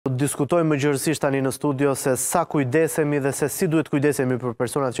diskutojmë më gjërësisht tani në studio se sa kujdesemi dhe se si duhet kujdesemi për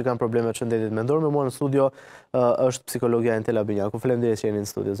personat që kanë probleme të shëndetit mendor. Me mua në studio është psikologja Albania. Faleminderit që jeni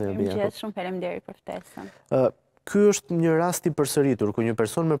në studio, zonja Albania. Mirëmëngjes, shumë faleminderit për ftesën. Ky është një rast i përsëritur ku një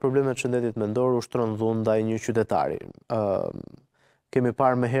person me probleme të shëndetit mendor ushtron dhunë ndaj një qytetari. Kemi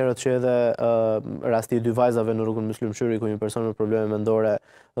parë më herët që edhe rasti i dy vajzave në rrugën Myslimshyri ku një person me probleme mendore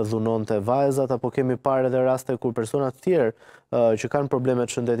dhunonte vajzat, apo kemi parë edhe raste kur persona të tjerë që kanë probleme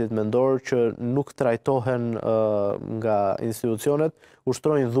të shëndetit mendor që nuk trajtohen nga institucionet,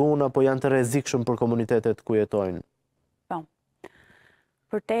 ushtrojnë dhunë apo janë të rrezikshëm për komunitetet ku jetojnë. Po.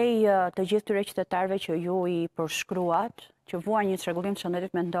 Përtej të gjithë këtyre qytetarëve që ju i përshkruat, që vuajnë një çrregullim të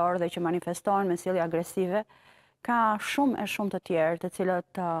shëndetit mendor dhe që manifestohen me sjellje agresive, ka shumë e shumë të tjerë të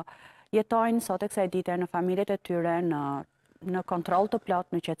cilët jetojnë sot e kësaj dite në familjet e tyre, në kontroll të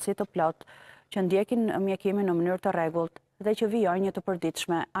plot, në qetësi të plot, që ndjekin mjekimin në mënyrë të rregullt dhe që vijojnë një të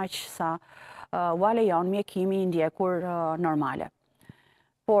përditshme aq sa u lejon mjekimi i ndjekur normale.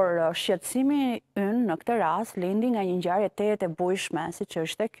 Por shqetësimi ynë në këtë rast lindi nga një ngjarje tejet e bujshme, siç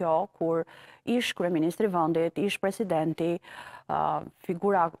është kjo, kur ish kryeministri i vendit, ish presidenti,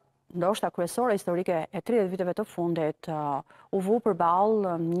 figura ndoshta kryesore historike e 30 viteve të fundit, u vu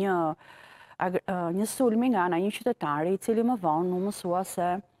përballë një sulmi nga ana një qytetari, i cili më vonë u mësua se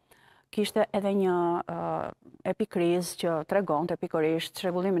kishte edhe një epikrizë që tregonte pikërisht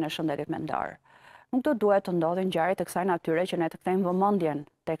çrregullimin e shëndetit mendor. Nuk do duhet të ndodhin ngjarje të kësaj natyre që ne të kthejmë vëmendjen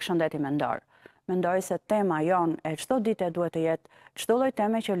tek shëndeti mendor. Mendoj se tema jon e çdo dite duhet të jetë çdo lloj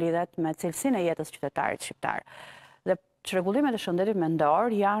teme që lidhet me cilësinë e jetës qytetarit shqiptar. Dhe çrregullimet e shëndetit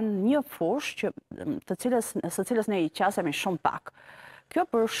mendor janë një fushë së cilës ne i qasemi shumë pak. Kjo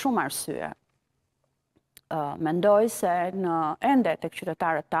për shumë arsye. Mendoj se ende tek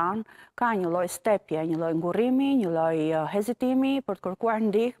qytetarët tanë ka një lloj stepje, një lloj ngurrimi, një lloj hezitimi për të kërkuar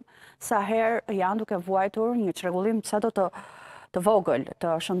ndihmë, sa herë janë duke vuajtur një çrregullim sado të vogël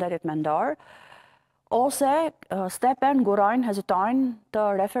të shëndetit mendor, ose stepen ngurojnë, hezitojnë të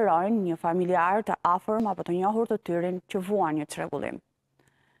referojnë një familjar të afërm apo të njohur të tyre që vuan një çrregullim.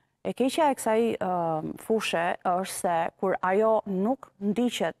 E keqja e kësaj fushë është se kur ajo nuk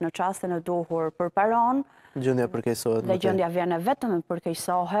ndiqet në çastin e duhur, përparon, gjendja përkeqësohet. Dhe gjendja vjen vetëm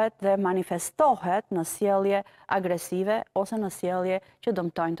përkeqësohet dhe manifestohet në sjellje agresive ose në sjellje që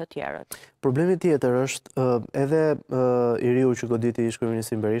dëmtojnë të tjerët. Problemi tjetër është edhe i riu që goditi ish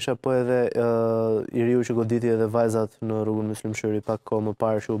kryeministri Berisha, po edhe i riu që goditi edhe vajzat në rrugën Myslimshyri pak kohë më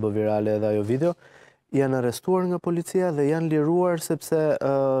parë që u bë virale edhe ajo video, janë arrestuar nga policia dhe janë liruar sepse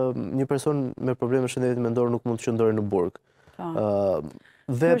një person me probleme shëndetit mendor nuk mund të qëndrojë në burg.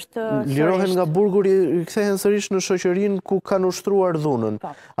 Dhe lirohen nga burgu, i kthehen sërish në shoqërinë ku kanë ushtruar dhunën.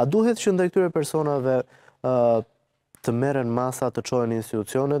 A duhet që ndaj këtyre personave të merren masa, të çohen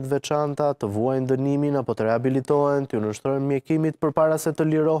institucionet veçanta, të vuajnë dënimin apo të rehabilitohen, të nënshtrohen mjekimit përpara se të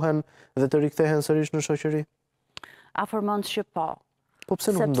lirohen dhe të rikthehen sërish në shoqëri? Afërmend që po. Po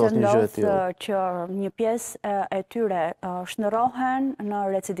pse nuk ndodh një gjë e tillë? Sepse ndodh që një pjesë e tyre shndërrohen në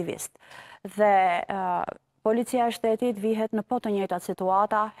recidivist. Dhe policia e shtetit vihet në po të njëjtat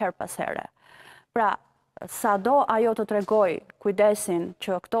situata her pas here. Pra, sado ajo të tregoj kujdesin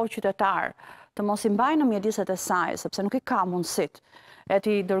që këto qytetar të mos i mbajnë në mjediset e saj, sepse nuk i ka mundësit, e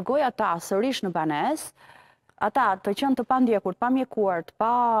t'i dërgoj ata sërish në banesë, ata të qenë të pandjekur, pa mjekuar,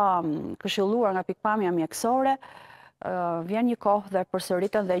 pa këshilluar nga pikpamja mjekësore, vjen një kohë dhe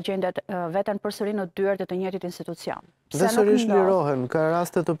përsëriten dhe gjendet veten përsëri në dyert e të njëjtit institucion. Dhe sërish lirohen, ka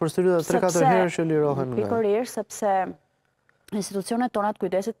raste të përsërita 3-4 herë që lirohen nga. Pikërisht sepse institucionet tona të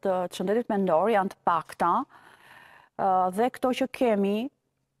kujdesit të shëndetit mendor janë të pakta dhe këto që kemi,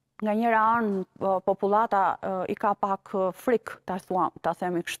 nga njëra anë popullata i ka pak frik, ta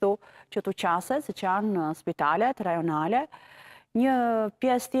themi kështu, që t'u qaset, siç janë spitalet rajonale. Një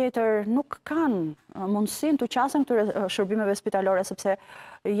pjesë tjetër nuk kanë mundësinë të qasen këtyre shërbimeve spitalore sepse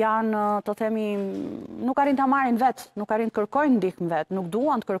janë, të themi, nuk arrin ta marrin vetë, nuk arrin të kërkojnë ndihmë vetë, nuk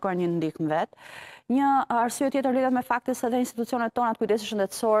duan të kërkojnë një ndihmë vetë. Një arsye tjetër lidhet me faktin se edhe institucionet tona të kujdesit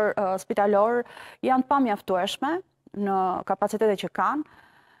shëndetësor spitalor janë pamjaftueshme në kapacitetet që kanë.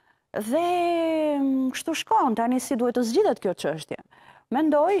 Dhe kështu shkon, tani si duhet të zgjidhet kjo çështje.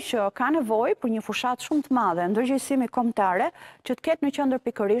 Mendoj që ka nevojë për një fushat shumë të madhe ndërgjegjësimi kombëtare që të ketë në qendër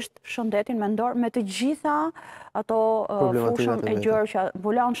pikërisht shëndetin mendor me të gjitha ato fushën e gjerë që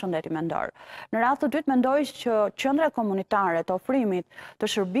mbulon shëndetin mendor. Në radhë të dytë mendoj që qendrat komunitare të ofrimit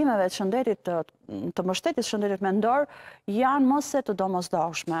të shërbimeve të shëndetit të mbështetjes shëndetit mendor janë më se të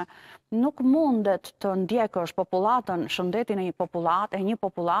domosdoshme. Nuk mundet të ndjekësh popullatën, shëndetin e një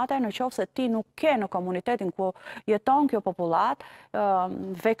popullate, në qoftë se ti nuk ke në komunitetin ku jeton kjo popullat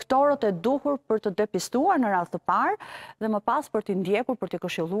vektorët e duhur për të depistuar në radhë të parë dhe më pas për t'i ndjekur, për t'i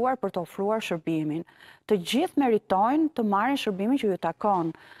këshilluar, për të ofruar shërbimin. Të gjithë meritojnë të marrin shërbimin që ju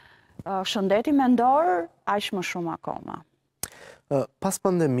takon. Shëndeti mendor, aq më shumë akoma. Pas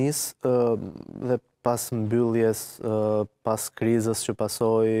pandemisë dhe pas mbylljes, pas krizës që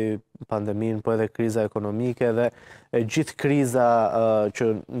pasoi pandemin, po edhe kriza ekonomike dhe gjithë kriza që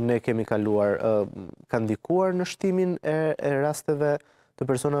ne kemi kaluar, ka ndikuar në shtimin e rasteve të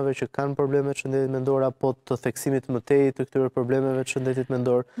personave që kanë probleme të shëndetit mendor apo të theksimit mëtej të këtyre problemeve të shëndetit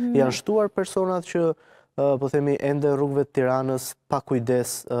mendor? Janë shtuar personat që po themi ende rrugëve të Tiranës pa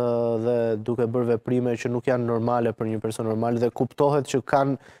kujdes dhe duke bërë veprime që nuk janë normale për një person normal dhe kuptohet që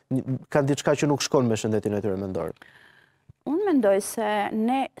kanë diçka që nuk shkon me shëndetin e tyre mendor. Unë mendoj se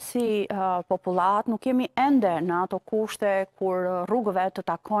ne si popullat nuk jemi ende në ato kushte kur rrugëve të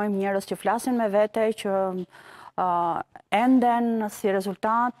takojmë njerëz që flasin me vete, që enden si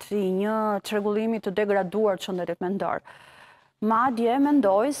rezultat i një çrregullimi të degraduar të shëndetit mendor. Madje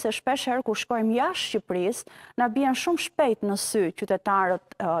mendoj se shpesh herë kur shkojmë jashtë Shqipërisë, na bien shumë shpejt në sy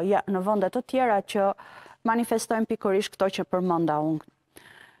qytetarët në vende të tjera që manifestojnë pikërisht këto që përmenda unë.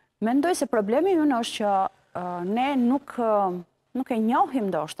 Mendoj se problemi ynë është që ne nuk e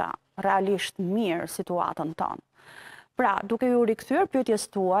njohim ndoshta realisht mirë situatën tonë. Pra, duke ju rikthyer pyetjes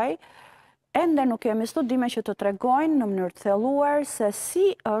tuaj, ende nuk kemi studime që të tregojnë në mënyrë të thelluar se si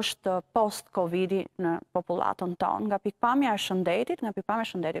është post-Covidi në popullatën tonë, nga pikpamja e shëndetit, nga pikpamja e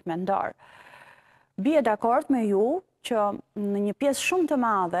shëndetit mendor. Bie dakord me ju që në një pjesë shumë të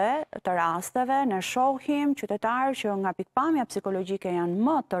madhe të rasteve ne shohim qytetarë që nga pikpamja psikologjike janë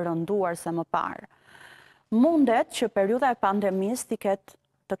më të rënduar se më parë. Mundet që periudha e pandemisë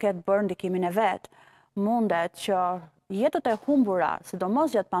të ketë bërë ndikimin e vet. Mundet që jetët e humbura,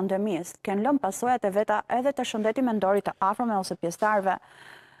 sidomos gjatë pandemisë, kanë lënë pasojat e veta edhe të shëndetit mendorit të afërme ose pjesëtarëve.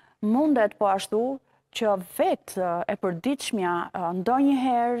 Mundet po ashtu që vetë e përditshmja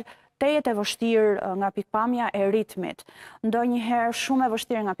ndonjëherë tejet e vështirë nga pikpamja e ritmit, ndonjëherë shumë e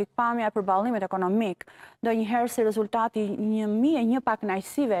vështirë nga pikpamja e përballimit ekonomik, ndonjëherë si rezultati një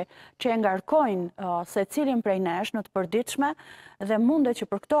pakënaqësive që e ngarkojnë secilin prej nesh në të përditshme dhe mundet që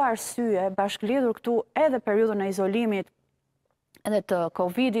për këto arsye, bashkëlidhur këtu edhe periudhën e izolimit edhe të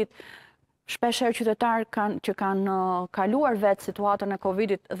Covidit, shpeshherë qytetarë që kanë kaluar vetë situatën e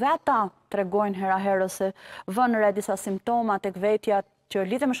Covidit dhe ata tregojnë hera herës se vënë re disa simptoma tek vetja që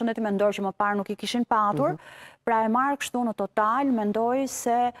lidhe me shëndetin mendor që më parë nuk i kishin patur, pra e marrë kështu në total, mendoj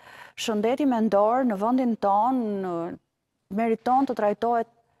se shëndeti mendor në vendin tonë meriton të trajtohet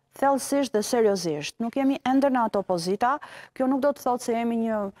thellësisht dhe seriozisht. Nuk jemi ende në ato pozita, kjo nuk do të thotë se jemi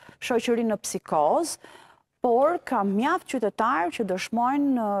një shoqëri në psikoz, por ka mjaft qytetarë që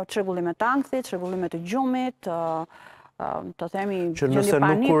dëshmojnë çrregullime të ankthit, çrregullime të gjumit, të themi që nëse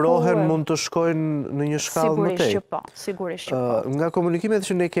nuk kurohen mund të shkojnë në një shkallë më tej. Sigurisht që po. Nga komunikimet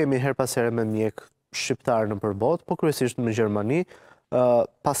që ne kemi her pas here me mjek shqiptar në përbot, po kryesisht në Gjermani,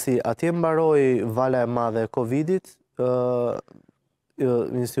 pasi atje mbaroi vala e madhe e Covidit,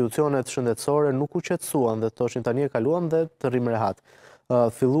 institucionet shëndetësore nuk u qetësuan dhe thoshin tani e kaluam dhe të rrim rehat.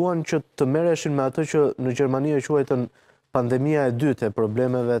 Filluan që të merreshin me atë që në Gjermani e quajtën pandemia e dytë e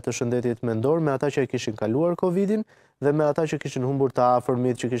problemeve të shëndetit mendor, me ata që e kishin kaluar Covidin dhe me ata që kishin humbur të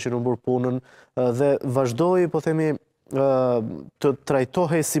afërmit, që kishin humbur punën dhe vazhdoi, po themi, të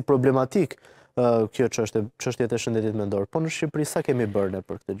trajtohej si problematik kjo çështjet e shëndetit mendor. Po në Shqipëri sa kemi bërë ne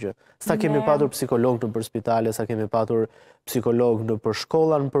për këtë gjë? Sa kemi patur psikolog nëpër spitale, sa kemi patur psikolog nëpër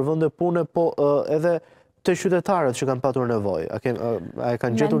shkolla, nëpër vende pune, po edhe të qytetarët që kanë patur nevojë. A e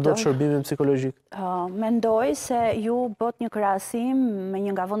kanë gjetur dot shërbimin psikologjik? Mendoj se ju bët një krahasim me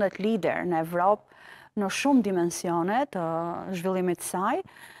një nga vendet lider në Evropë në shumë dimensione të zhvillimit të saj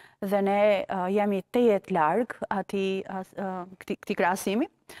dhe ne jemi tejet larg këtij krahasimi.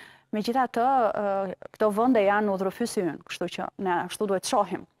 Megjithatë, këto vende janë udhërfysi ynë, kështu që ne ashtu duhet të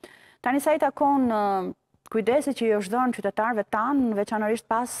shohim. Tani sa i takon kujdesit që i është dhënë qytetarëve tanë, veçanërisht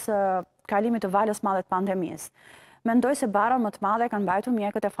pas kalimit të valës madhe të pandemisë. Mendoj se barën më të madhe kanë mbajtur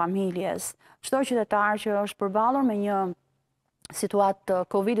mjekët e familjes. Çdo qytetar që është përballur me një situatë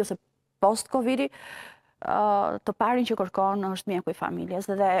Covid ose post-Covidi, të parin që kërkon është mjeku i familjes.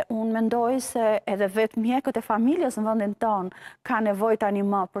 Dhe unë mendoj se edhe vetë mjekët e familjes në vendin tonë ka nevojë tani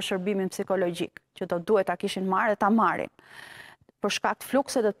më për shërbimin psikologjik, që do duhet ta kishin marrë dhe ta marrin. për shkak të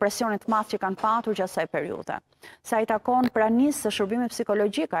flukset dhe të presionit të madh që kanë patur gjatë asaj periudhe. Sa i takon pranisë së shërbimit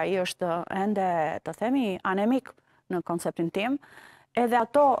psikologjik, ai është ende, të themi, anemik në konceptin tim. Edhe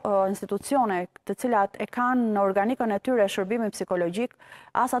ato institucione të cilat e kanë në organikën e tyre shërbimin psikologjik,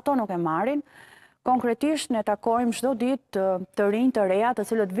 as ato nuk e marrin. Konkretisht ne takojmë çdo ditë të rinj të reja, të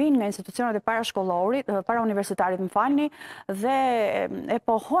cilët vinë nga institucionet e parashkollorit, para universitarit, më falni, dhe e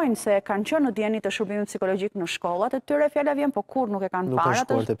pohojnë se kanë qenë në dieni të shërbimit psikologjik në shkollat e tyre, fjala vjen, po kur nuk e kanë parë. Nuk kanë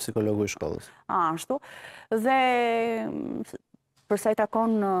shkuar te psikologu i shkollës. Ashtu. Dhe përsa i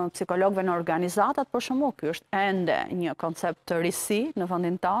takon psikologëve në organizatat, për shembull, ky është ende një koncept të risi në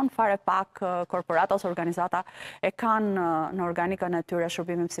vendin tonë, fare pak korporata ose organizata e kanë në organikën e tyre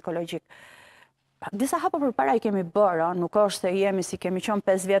shërbimin psikologjik. Disa hapa përpara i kemi bërë, nuk është se jemi si kemi qenë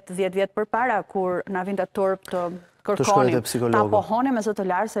 5 vjet, 10 vjet përpara kur na vinte turp të kërkonim, ta pohonim me zë të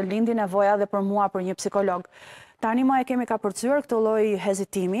lartë se lindi nevoja dhe për mua për një psikolog. Tani më e kemi kapërcyer këtë lloj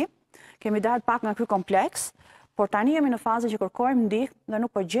hezitimi, kemi dalë pak nga ky kompleks, por tani jemi në fazën që kërkojmë ndihmë dhe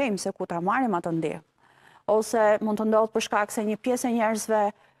nuk po gjejmë se ku ta marrim atë ndihmë. Ose mund të ndodhë për shkak se një pjesë e njerëzve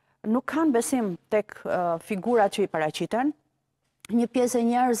nuk kanë besim tek figurat që i paraqiten. Një pjesë e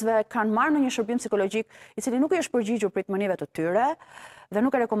njerëzve kanë marrë në një shërbim psikologjik i cili nuk i është përgjigjur pritmënive të tyre dhe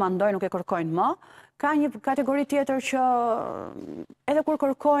nuk e rekomandojnë, nuk e kërkojnë më. Ka një kategori tjetër që edhe kur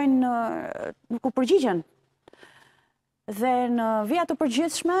kërkojnë nuk u përgjigjen. Dhe në vija të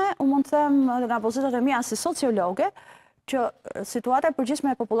përgjithshme, unë mund të them nga pozitat e mia si sociologe, që situata e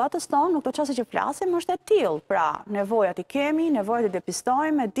përgjithshme e popullatës tonë, në këto çaste që flasim, është e tillë. Pra, nevojat i kemi, nevojat i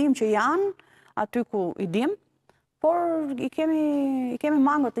depistojmë, e dim që janë aty ku i dim, por i kemi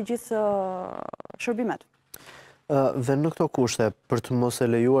mangët të gjithë shërbimet. Dhe në këto kushte, për të mos e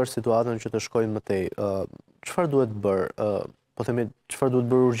lejuar situatën që të shkojnë mëtej, çfarë duhet bërë? Po themi, çfarë duhet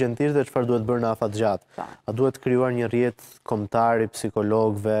bërë urgjentisht dhe çfarë duhet bërë në afatgjatë? A duhet krijuar një rrjet kombëtar i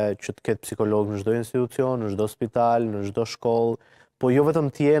psikologëve, që të ketë psikolog në çdo institucion, në çdo spital, në çdo shkollë, po jo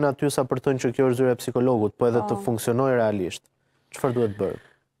vetëm të jenë aty sa për të thënë që kjo është zyra e psikologut, po edhe të funksionojë realisht. Çfarë duhet bërë?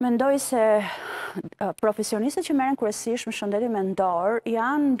 Mendoj se profesionistët që merren kryesisht me shëndetin mendor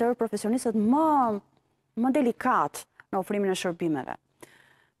janë ndër profesionistët më delikat në ofrimin e shërbimeve.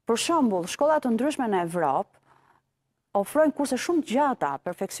 Për shembull, shkolla të ndryshme në Evropë ofrojnë kurse shumë gjata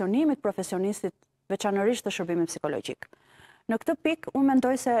perfeksionimit profesionistit, veçanërisht të shërbimit psikologjik. Në këtë pikë, unë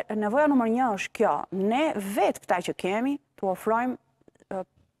mendoj se nevoja numër 1 është kjo, ne vetë këta që kemi, të ofrojmë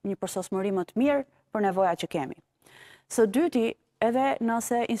një përsosmëri më të mirë për nevojat që kemi. Së dyti, edhe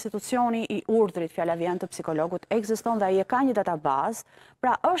nëse institucioni i urdhrit, fjala vjen, të psikologut ekziston dhe ai e ka një databazë,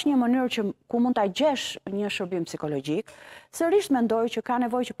 pra është një mënyrë ku mund ta gjesh një shërbim psikologjik, sërish mendoj që ka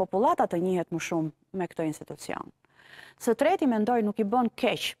nevojë që popullata të njihet më shumë me këtë institucion. Së treti, mendoj nuk i bën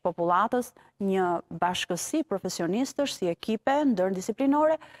keq popullatës një bashkësi profesionistësh si ekipe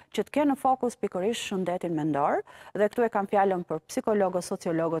ndërdisiplinore që të kenë në fokus pikërisht shëndetin mendor, dhe këtu e kam fjalën për psikologët,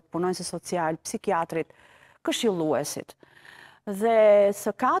 sociologët, punonjësit social, psikiatrit, këshilluesit. Dhe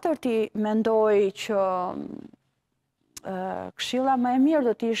së katërti mendoj që këshilla më e mirë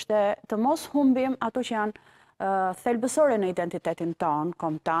do të ishte të mos humbim ato që janë thelbësore në identitetin ton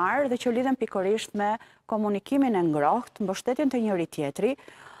kombëtar dhe që lidhen pikërisht me komunikimin e ngrohtë, mbështetjen të njëri tjetri,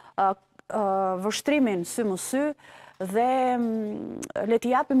 vështrimin sy më sy dhe le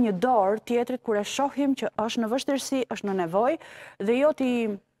t'i japim një dorë tjetrit kur e shohim që është në vështirësi, është në nevojë dhe jo t'i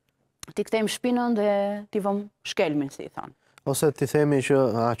kthejmë shpinën dhe t'i vëmë shkelmin, si i thonë. Ose t'i themi që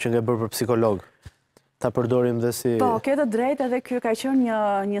nge bërë për psikolog, ta përdorim dhe si... Po, ke të drejtë edhe kjo ka qenë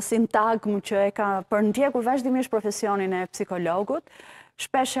një sintagmë që e ka përndjekur vazhdimisht profesionin e psikologut.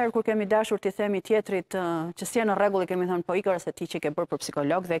 Shpeshherë kur kemi dashur t'i themi tjetrit që si e në rregull, kemi thënë po ikër se ti që ke bërë për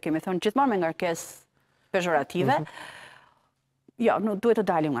psikolog dhe kemi thënë gjithmonë me ngarkesë pejorative. Jo, nuk duhet të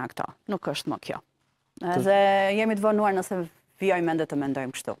dalim nga këto, nuk është më kjo. Dhe jemi të vonuar nëse vijojmë mende të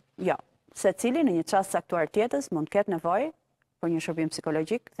mendojmë kështu. Jo, secili në një çast caktuar tjetës mund të ketë nevojë për një shërbim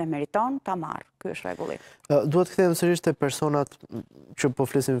psikologjik dhe meriton ta marrë. Ky është rregulli. Duhet të kthehemi sërish te personat që po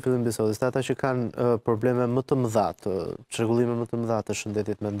flisim në fillim bisodës, ata që kanë probleme më të mëdha, çrregullime më të mëdha të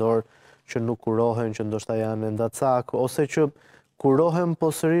shëndetit mendor, që nuk kurohen, që ndoshta janë ndacak, ose që kurohen,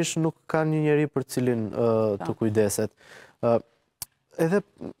 po sërish nuk kanë një njerëz për cilin të kujdeset. Edhe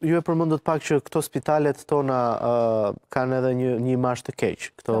ju e përmendët pak që këto spitalet tona kanë edhe një imazh të keq.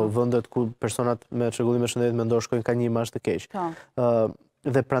 Këto vendet ku personat me çrregullime shëndetit mendor shkojnë kanë një imazh të keq.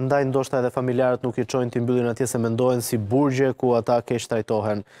 Dhe prandaj ndoshta edhe familjarët nuk i çojnë t'i mbyllin atje se mendohen si burgje ku ata keq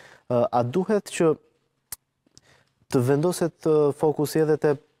trajtohen. A duhet që të vendoset fokusi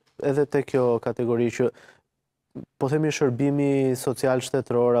edhe te kjo kategori që po themi shërbimi social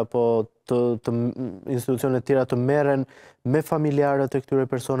shtetëror apo të institucionet tjera të merren me familjarët e këtyre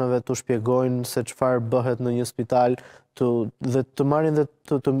personave, të shpjegojnë se çfarë bëhet në një spital, dhe të marrin dhe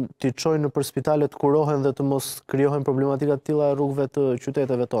t'i çojnë nëpër spitale të kurohen dhe të mos krijohen problematika të tilla rrugëve të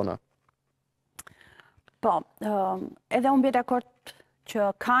qyteteve tona. Po, edhe unë bie dakord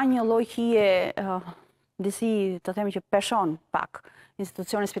që ka një lloj hije disi të themi që peshon pak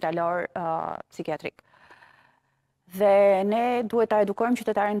institucioni spitalar psikiatrik. Dhe ne duhet ta edukojmë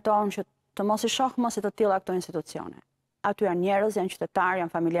qytetarin tonë që të mos i shohë mos i të tilla këto institucione. Aty janë njerëz, janë qytetarë,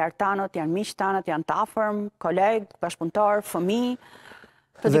 janë familjarë tanët, janë miq tanët, janë të afërm, kolegë, bashkëpunëtor, fëmijë.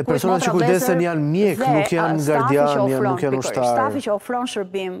 Dhe personat që kujdesen janë mjek, nuk janë gardian, nuk janë ushtarë. Stafi që ofron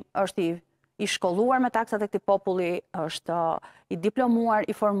shërbim është i shkolluar me taksat e këtij populli, është i diplomuar,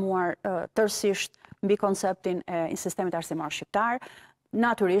 i formuar tërësisht mbi konceptin e sistemit arsimor shqiptar,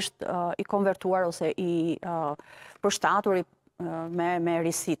 natyrisht i konvertuar ose i përshtatur me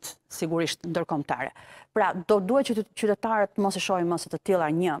risit, sigurisht ndërkombëtare. Pra, duhet që qytetarët mos i shohin mos të tilla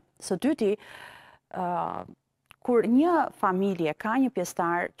një. Së dyti, kur një familje ka një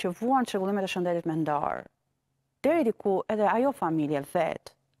pjesëtar që vuan çrregullimet e shëndetit mendor, deri diku edhe ajo familje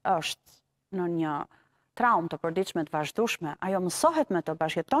vet është në një traumë të përditshme të vazhdueshme, ajo mësohet me të,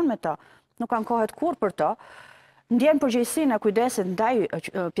 bashkëton me të, nuk ankohet kurrë për të, ndjen përgjegjësinë e kujdesit ndaj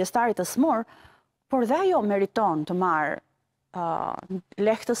pjesëtarit të smur, por dhe ajo meriton të marrë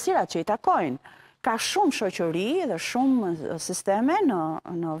lehtësirat që i takojnë. Ka shumë shoqëri dhe shumë sisteme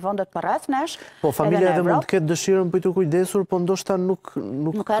në vendet përreth nesh. Po familja edhe mund të ketë dëshirën për të kujdesur, po ndoshta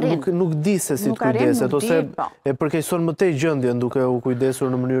nuk di se si të kujdeset, ose e përkeqëson më tej gjendjen duke u kujdesur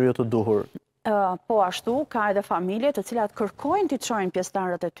në mënyrë jo të duhur. Po ashtu, ka edhe familje të cilat kërkojnë t'i çojnë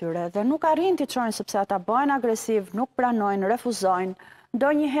pjesëtarët e tyre dhe nuk arrin t'i çojnë sepse ata bëhen agresiv, nuk pranojnë, refuzojnë.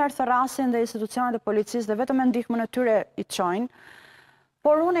 Ndonjëherë thërrasin dhe institucionet e policisë dhe vetëm me ndihmën e tyre i çojnë.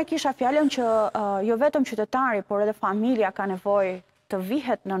 Por unë e kisha fjalën që jo vetëm qytetari, por edhe familja ka nevojë të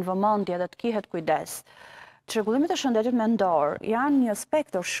vihet në vëmendje dhe të kihet kujdes. Çrregullimet e shëndetit mendor janë një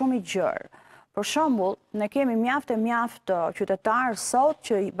spektër shumë i gjerë. Për shembull, ne kemi mjaft qytetarë sot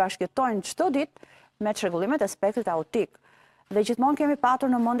që i bashkëtojnë çdo ditë me çrregullimet e spektrit autik. Dhe gjithmonë kemi patur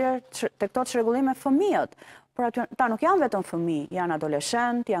në mendje te këto çrregullime fëmijët. Por ata nuk janë vetëm fëmijë, janë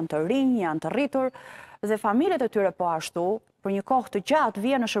adoleshent, janë të rinj, janë të rritur dhe familjet e tyre po ashtu, për një kohë të gjatë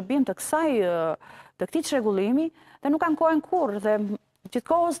vjen në shërbim të këtij çrregullimi dhe nuk ankohen kurrë dhe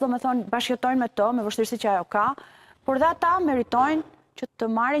gjithkohës domethënë bashkëtojnë me të, me vështirësitë që ajo ka, por dhe ata meritojnë që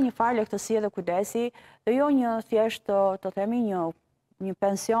të marrin një farë lehtësie dhe kujdesi dhe jo një thjesht të themi një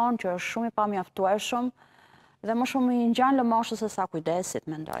pension që është shumë i pamjaftueshëm dhe më shumë i ngjan lëmoshës se sa kujdesit,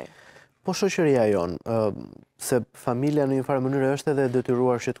 mendoj. Po shoqëria jonë, se familja në një farë mënyrë është edhe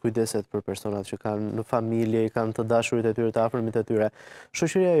detyruar që të kujdeset për personat që kanë në familje, i kanë të dashurit e tyre, të afërmit e tyre.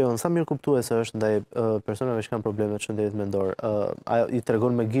 Shoqëria jonë, sa mirë kuptuese është ndaj personave që kanë probleme të shëndetit mendor, i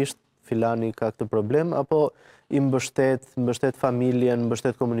tregon me gisht filani ka këtë problem, apo i mbështet familjen,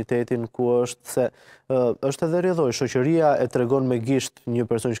 mbështet komunitetin ku është se është edhe rrjedhoj. Shoqëria e tregon me gisht një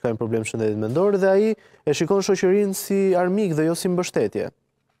person që ka një problem shëndetit mendor dhe ai e shikon shoqërinë si armik dhe jo si mbështetje.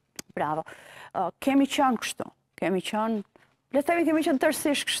 Bravo. Kemi qenë kështu. Kemi qenë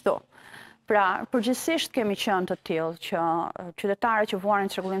tërësisht kështu. Pra, përgjithsisht kemi qenë të tillë që qytetarët që vuanin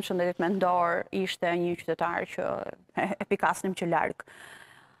çrregullim shëndetit mendor ishte një qytetar që e pikasnim që larg.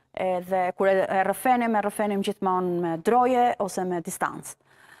 Edhe kur e rrëfenim gjithmonë me droje ose me distancë.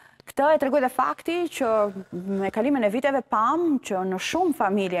 Këtë e tregoi dhe fakti që me kalimin e viteve pam që në shumë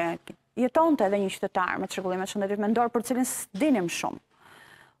familje jetonte edhe një qytetar me çrregullime të shëndetit mendor për cilin s'dinim shumë.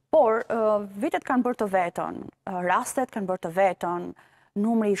 Por vitet kanë bërë të vetën, rastet kanë bërë të vetën,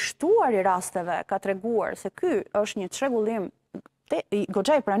 numri i shtuar i rasteve ka treguar se ky është një çrregullim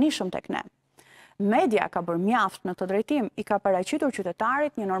goxha i pranishëm tek ne. Media ka bërë mjaft në këtë drejtim, i ka paraqitur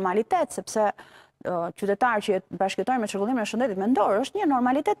qytetarit një normalitet, sepse qytetar që bashkëtojnë me çrregullimin e shëndetit mendor është një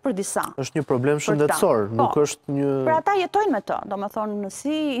normalitet për disa. Është një problem shëndetësor, nuk është një... Pra ata jetojnë me të, domethënë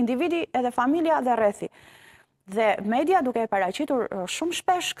si individi edhe familja dhe rrethi. Dhe media duke e paraqitur shumë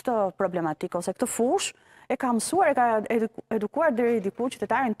shpesh këtë problematikë ose këtë fushë, e ka mësuar, e ka edukuar deri diku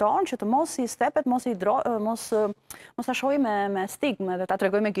qytetarin tonë që të mos i stepet, mos ta shohë me stigmë dhe ta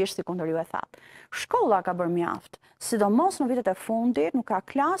tregoj me gisht si kundër ju e thatë. Shkolla ka bërë mjaft, sidomos në vitet e fundit, nuk ka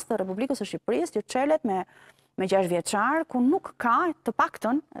klasë të Republikës së Shqipërisë që çelet me 6 vjeçar, ku nuk ka të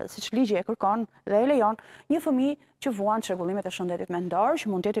paktën, siç ligji e kërkon dhe e lejon, një fëmijë që vuan çrregullimet e shëndetit mendor, që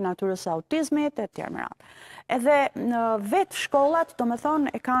mund të jetë i natyrës së autizmit e tjerë me radhë. Edhe vetë shkollat, domethënë,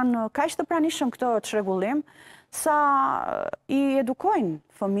 e kanë kaq të pranishëm këtë çrregullim sa i edukojnë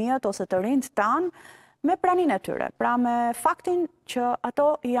fëmijët ose të rinjt tanë me praninë e tyre, pra me faktin që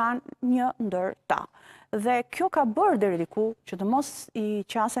ato janë një ndër ta. Dhe kjo ka bërë deri diku që të mos i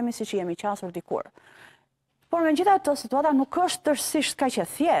qasemi si që jemi qasur dikur. Por megjithatë, situata nuk është tërësisht kaq e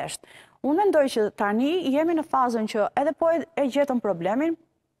thjeshtë. Unë mendoj që tani jemi në fazën që edhe po e gjetëm problemin,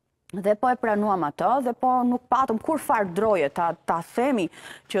 dhe po e pranuam atë, dhe po nuk patëm kur farë droje ta themi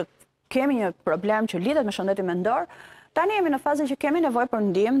që kemi një problem që lidhet me shëndetin mendor. Tani jemi në fazën që kemi nevojë për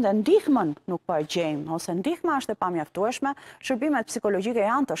ndihmë dhe ndihmën nuk po e gjejmë, ose ndihma është e pamjaftueshme, shërbimet psikologjike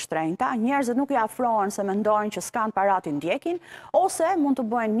janë të shtrenjta, njerëzit nuk i afrohen se mendojnë që s'kan para ti ndjekin, ose mund të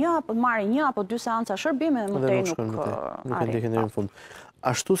bëjnë marrin një apo dy seanca shërbime dhe më tej nuk ndjekin deri në fund.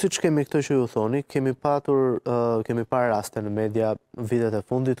 Ashtu siç kemi këtë që ju thoni, kemi parë raste në media vitet e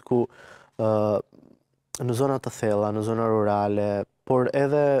fundit ku në zona të thella, në zona rurale, por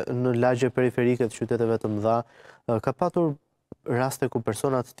edhe në lagje periferike të qyteteve të mëdha, ka patur raste ku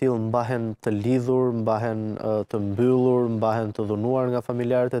personat të tillë mbahen të lidhur, mbahen të mbyllur, mbahen të dhunuar nga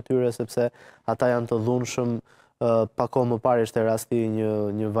familjarët e tyre sepse ata janë të dhunshëm. Pa kohë më parë ishte rasti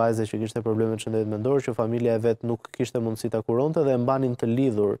një vajze që kishte probleme të shëndetit mendor, që familja e vet nuk kishte mundësi ta kuronte dhe e mbanin të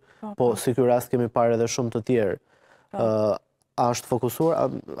lidhur. Po si ky rast kemi parë edhe shumë të tjerë. A është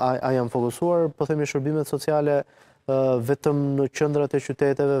fokusuar, a janë fokusuar, po themi, shërbimet sociale vetëm në qendrat e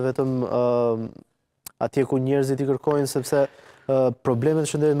qyteteve, vetëm atje ku njerëzit i kërkojnë, sepse problemet e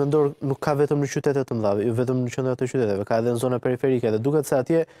shëndetit mendor nuk ka vetëm në qytetet të mëdha, jo vetëm në qendrat e qyteteve, ka edhe në zona periferike, dhe duket se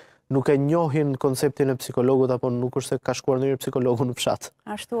atje nuk e njohin konceptin e psikologut, apo nuk është se ka shkuar ndonjëherë psikologu në fshat.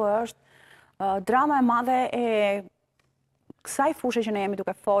 Ashtu është. Drama e madhe e kësaj fushë që ne jemi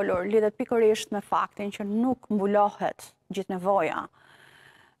duke folur lidhet pikërisht me faktin që nuk mbulohet gjithë nevoja.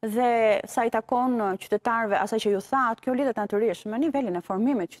 Dhe sa i takon qytetarëve, asaj që ju thatë, kjo lidhet natyrisht me nivelin e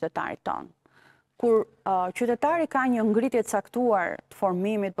formimit të qytetarit tonë. Kur qytetari ka një ngritje të caktuar të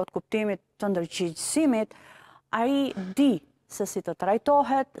formimit, të kuptimit, të ndërgjegjësimit, ai di se si të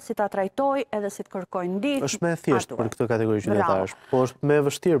trajtohet, si ta trajtoj edhe si të kërkoj ndihmë. Është më e thjeshtë për këtë kategori qytetarësh, po është më e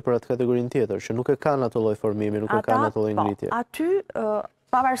vështirë për atë kategorinë tjetër, që nuk e kanë atë lloj formimi, nuk e kanë atë lloj ngritje. Aty,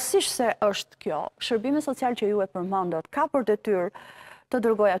 pavarësisht se është kjo, shërbimi social që ju e përmendët ka për detyrë të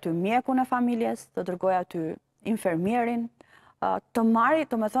dërgojë aty mjekun e familjes, të dërgojë aty infermierin, të marrë,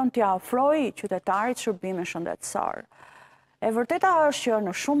 domethënë t'ia ofrojë qytetarit shërbime shëndetësor. E vërteta është që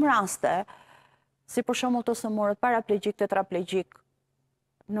në shumë raste, si për shembull të sëmurët paraplegjik, tetraplegjik,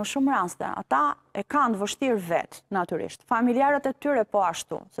 në shumë raste ata e kanë vështirë vetë, natyrisht. Familjarët e tyre po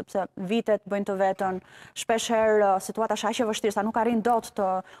ashtu, sepse vitet bëjnë të vetën, shpeshherë situata është aq e vështirë sa nuk arrin dot të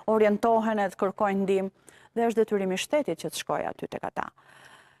orientohen e të kërkojnë ndihmë, dhe është detyrimi i shtetit që të shkojë aty tek ata.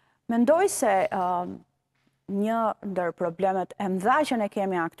 Mendoj se një ndër problemet e mëdha që ne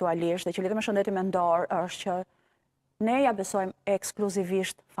kemi aktualisht dhe që lidhet me shëndetin mendor është që ne ja besojmë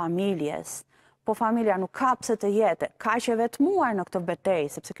ekskluzivisht familjes. Po familja nuk ka pse të jetë kaq e vetmuar në këtë betejë,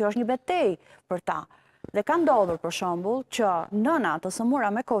 sepse kjo është një betejë për ta. Dhe ka ndodhur për shembull që nëna të sëmura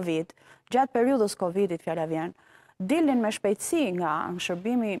me Covid, gjatë periudhës Covidit fjala vjen, dilnin me shpejtësi nga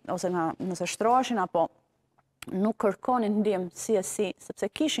shërbimi ose nëse shtroheshin apo nuk kërkonin ndihmë si, sepse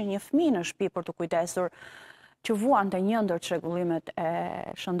kishin një fëmijë në shtëpi për të kujdesur, që vuante një ndër çrregullimet e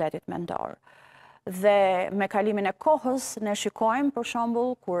shëndetit mendor. Dhe me kalimin e kohës ne shikojmë për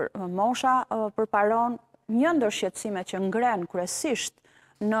shembull kur mosha përparon, një ndër shqetësimet që ngren kryesisht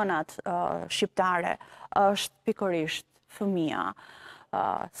nënat shqiptare është pikërisht fëmia.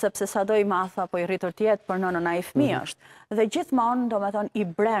 Sepse sado i madh apo i rritur të jetë për nënën ai fëmijë është. Dhe gjithmonë, domethënë, i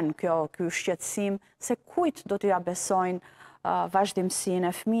bren ky shqetësim se kujt do t'ia besojnë vazhdimsinë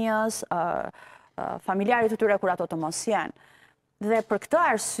e fëmijës, familjarit të tyre kur ato të mos jenë. Dhe për këtë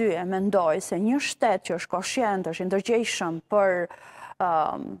arsye mendoj se një shtet që është koshient, është i ndërgjegjshëm për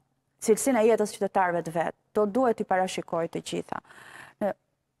cilësinë e jetës qytetarëve të vet, do duhet i parashikojë të gjitha.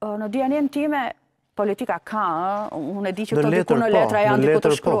 Në dijenin time politika ka, unë e di që këto diku në letra janë diku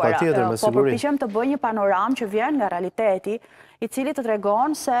të shkruara, po përpiqem të bëj një panoramë që vjen nga realiteti, i cili të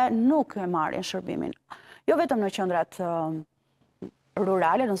tregon se nuk e marrin shërbimin. Jo vetëm në qendrat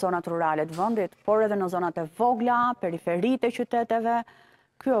rurale, në zonat rurale të vendit, por edhe në zonat e vogla, periferitë e qyteteve,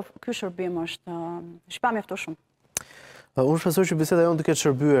 ky shërbim është pa mjaftueshëm. Unë shpresoj që biseda jonë të ketë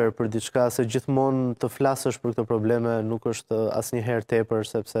shërbyer për diçka, se gjithmonë të flasësh për këto probleme nuk është asnjëherë tepër,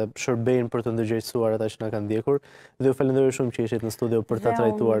 sepse shërbejnë për të ndërgjegjësuar ata që na kanë ndjekur, dhe ju falenderoj shumë që ishit në studio për ta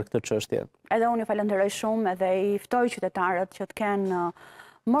trajtuar këtë çështje. Edhe unë ju falenderoj shumë edhe i ftoj qytetarët që të kenë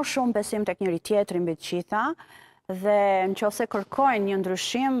më shumë besim tek njëri tjetri mbi të gjitha, dhe nëse kërkojnë një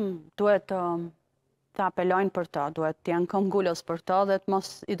ndryshim, duhet të apelojnë për të, duhet të janë këmbgulës për të dhe të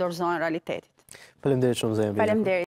mos i dorëzojnë realitetit. Faleminderit shumë, Zemi. Faleminderit.